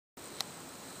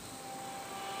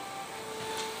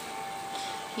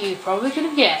you probably could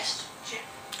have guessed.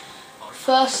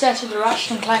 First set of the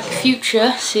Ratchet and Clank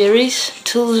Future series,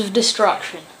 Tools of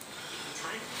Destruction.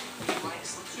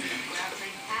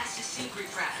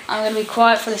 I'm going to be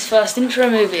quiet for this first intro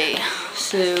movie,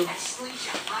 so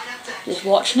just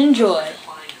watch and enjoy.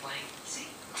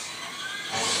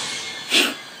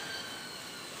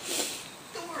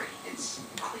 Don't worry, it's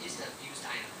probably just a used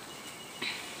item.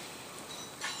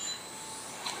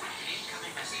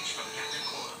 Incoming message from Captain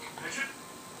Qwark. Ratchet?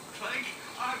 Clank?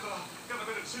 I've got a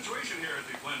bit of a situation here at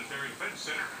the Planetary Defense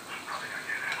Center. Nothing I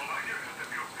can't handle my unit, have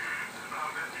you?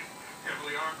 About that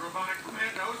heavily armed robotic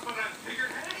commandos, but I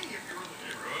figured, hey, if you're in the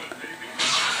neighborhood, maybe.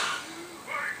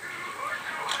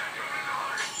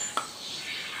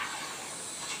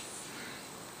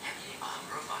 Heavily armed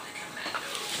robotic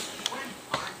commandos. When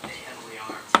aren't they heavily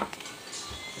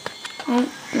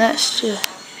armed? Let's just...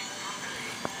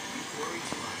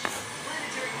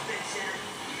 Planetary Defense Center.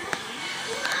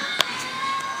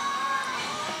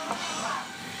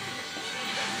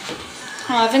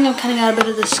 Oh, I think I'm cutting out a bit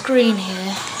of the screen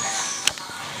here.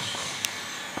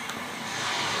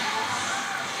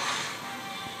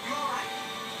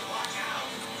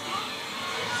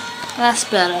 That's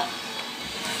better.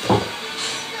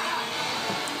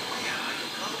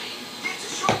 It's a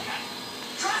shortcut.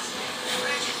 Trust me.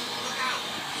 Ratchet, look out.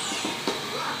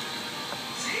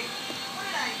 See? What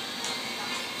did I...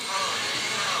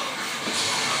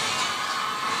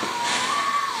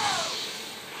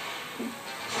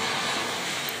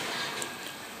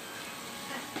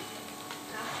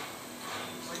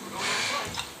 Looks like we're going to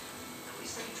fight. At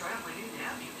least I can try out my new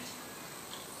nav unit.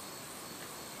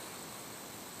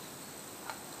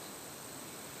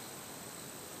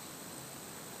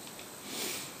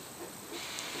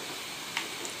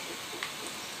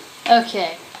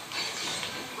 Okay,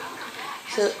 Welcome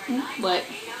back. so, wait.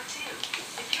 802.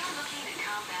 If you're looking to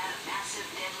combat a massive,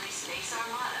 deadly space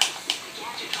armada, the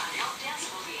Gadgetron Help Desk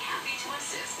will be happy to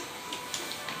assist.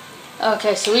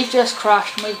 Okay, so we've just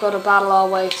crashed and we've got to battle our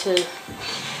way to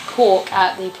Qwark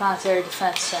at the Planetary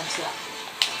Defense Center.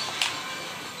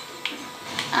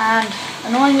 And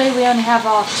annoyingly, we only have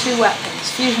our two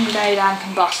weapons, fusion grenade and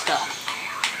combustor.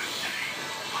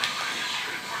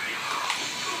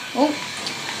 Oh,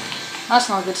 that's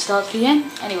not a good start to the game.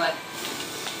 Anyway,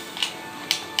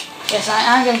 yes, I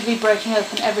am going to be breaking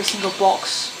open every single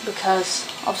box because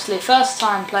obviously first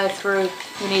time playthrough,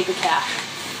 we need the cash.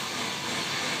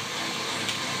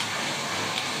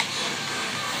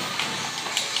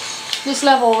 This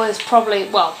level is probably,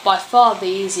 well, by far the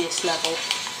easiest level,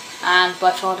 and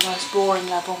by far the most boring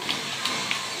level.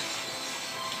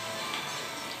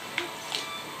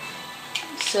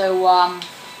 So,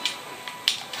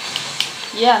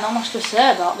 yeah, not much to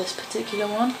say about this particular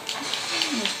one.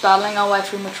 Just battling our way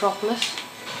through Metropolis.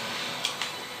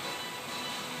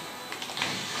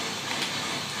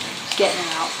 Just getting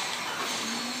out.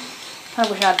 I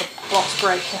wish I had the box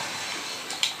breaker.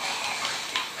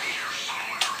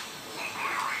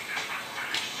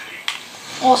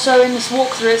 Also, in this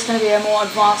walkthrough, it's going to be a more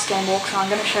advanced game walkthrough. I'm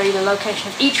going to show you the location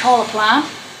of each holoplan,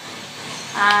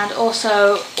 and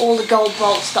also all the gold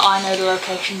bolts that I know the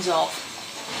locations of.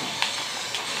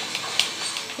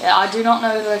 Yeah, I do not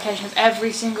know the location of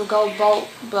every single gold bolt,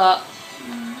 but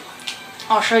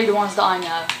I'll show you the ones that I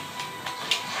know.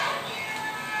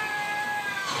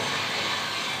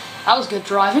 That was good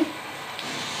driving.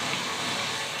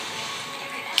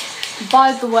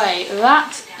 By the way,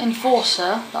 that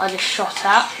Enforcer that I just shot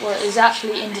at is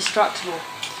actually indestructible.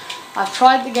 I've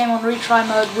tried the game on retry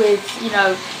mode with, you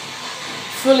know,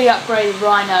 fully upgraded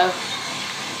Rhino,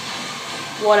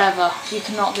 whatever, you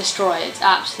cannot destroy it, it's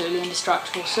absolutely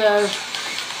indestructible. So,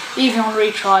 even on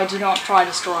retry, do not try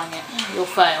destroying it, you'll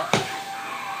fail.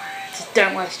 Just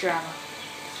don't waste your ammo.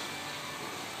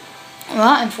 Well,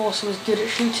 that Enforcer was good at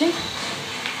shooting.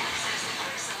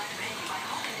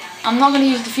 I'm not going to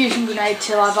use the fusion grenade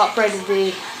till I've upgraded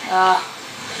the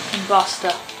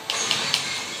combustor.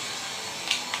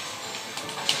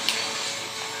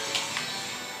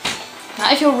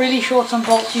 Now if you're really short on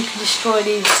bolts, you can destroy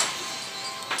these.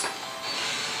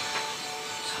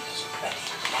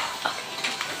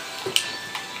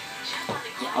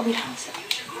 Yeah, I'll be down in a sec.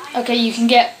 Okay, you can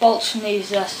get bolts from these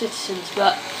citizens,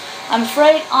 but I'm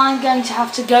afraid I'm going to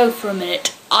have to go for a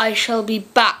minute. I shall be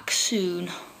back soon.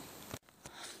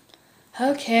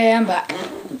 Okay, I'm back.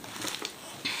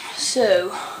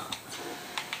 So,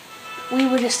 we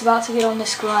were just about to get on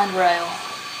this grind rail.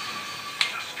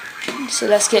 So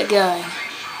let's get going.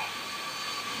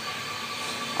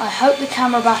 I hope the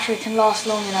camera battery can last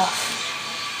long enough.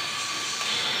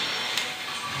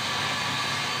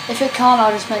 If it can't,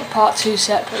 I'll just make part 2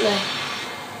 separately.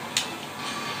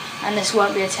 and this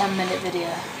won't be a 10-minute video. You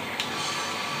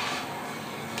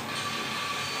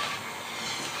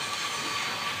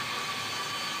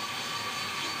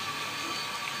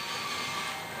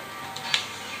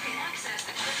can access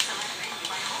the quick select menu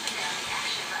by holding down the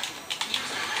action button. Use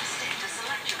the left stick to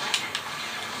select your weapon.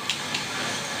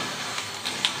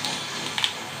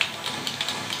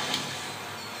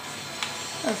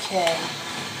 Okay.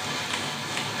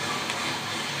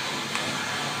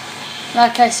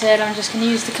 Like I said, I'm just going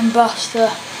to use the combustor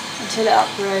until it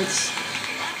upgrades. You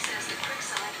can access the quick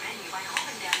select menu by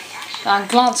holding down the action I'm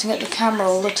glancing at the camera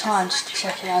all the time just to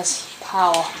check it has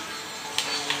power.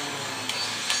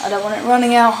 I don't want it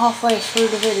running out halfway through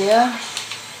the video.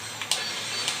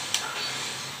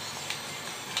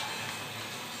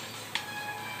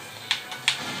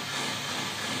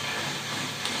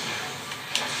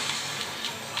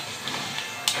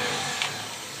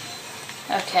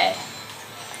 Okay.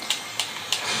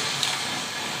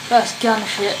 First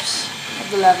gunships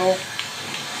of the level.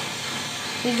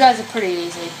 These guys are pretty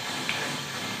easy.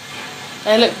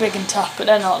 They look big and tough, but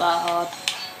they're not that hard.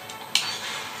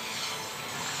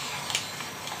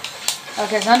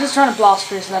 Okay, so I'm just trying to blast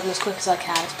through this level as quick as I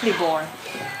can. It's pretty boring.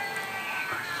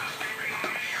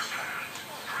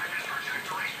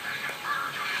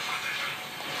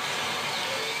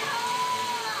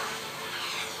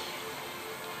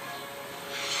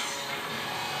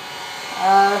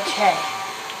 Okay.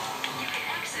 You can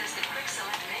access the quick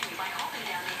select menu by holding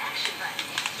down the action button.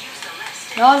 Use the left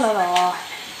stick La to la select your la. weapon.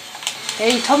 Okay,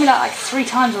 you told me that like 3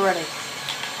 times already.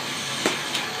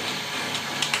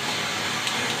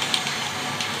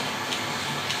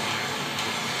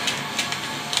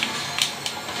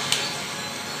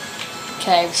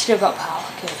 Okay, we've still got power.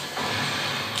 Good.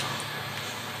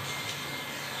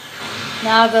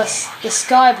 Now the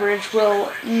sky bridge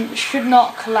should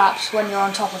not collapse when you're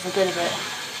on top of a bit of it,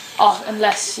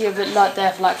 unless you're like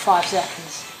there for like 5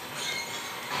 seconds.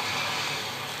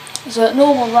 So at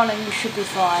normal running you should be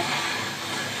fine.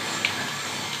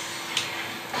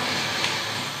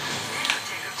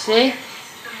 See? The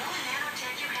more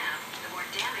nanotech you have, the more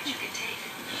damage you can take.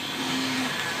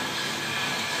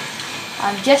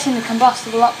 I'm guessing the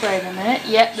combustible upgrade in a minute.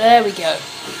 Yep, there we go.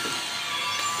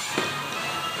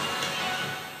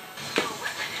 Your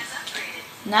weapon has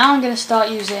upgraded. Now I'm going to start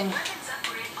using Weapons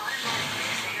upgrade automatically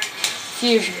as they are used.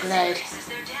 fusion grenade. Increases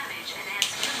their damage and adds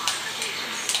new modifications.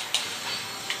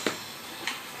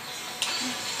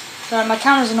 Sorry, my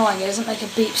camera's annoying. It doesn't make a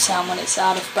beep sound when it's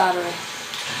out of battery.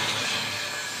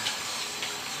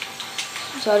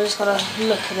 So I just gotta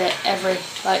look at it every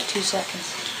like 2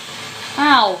 seconds.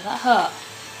 Ow, that hurt.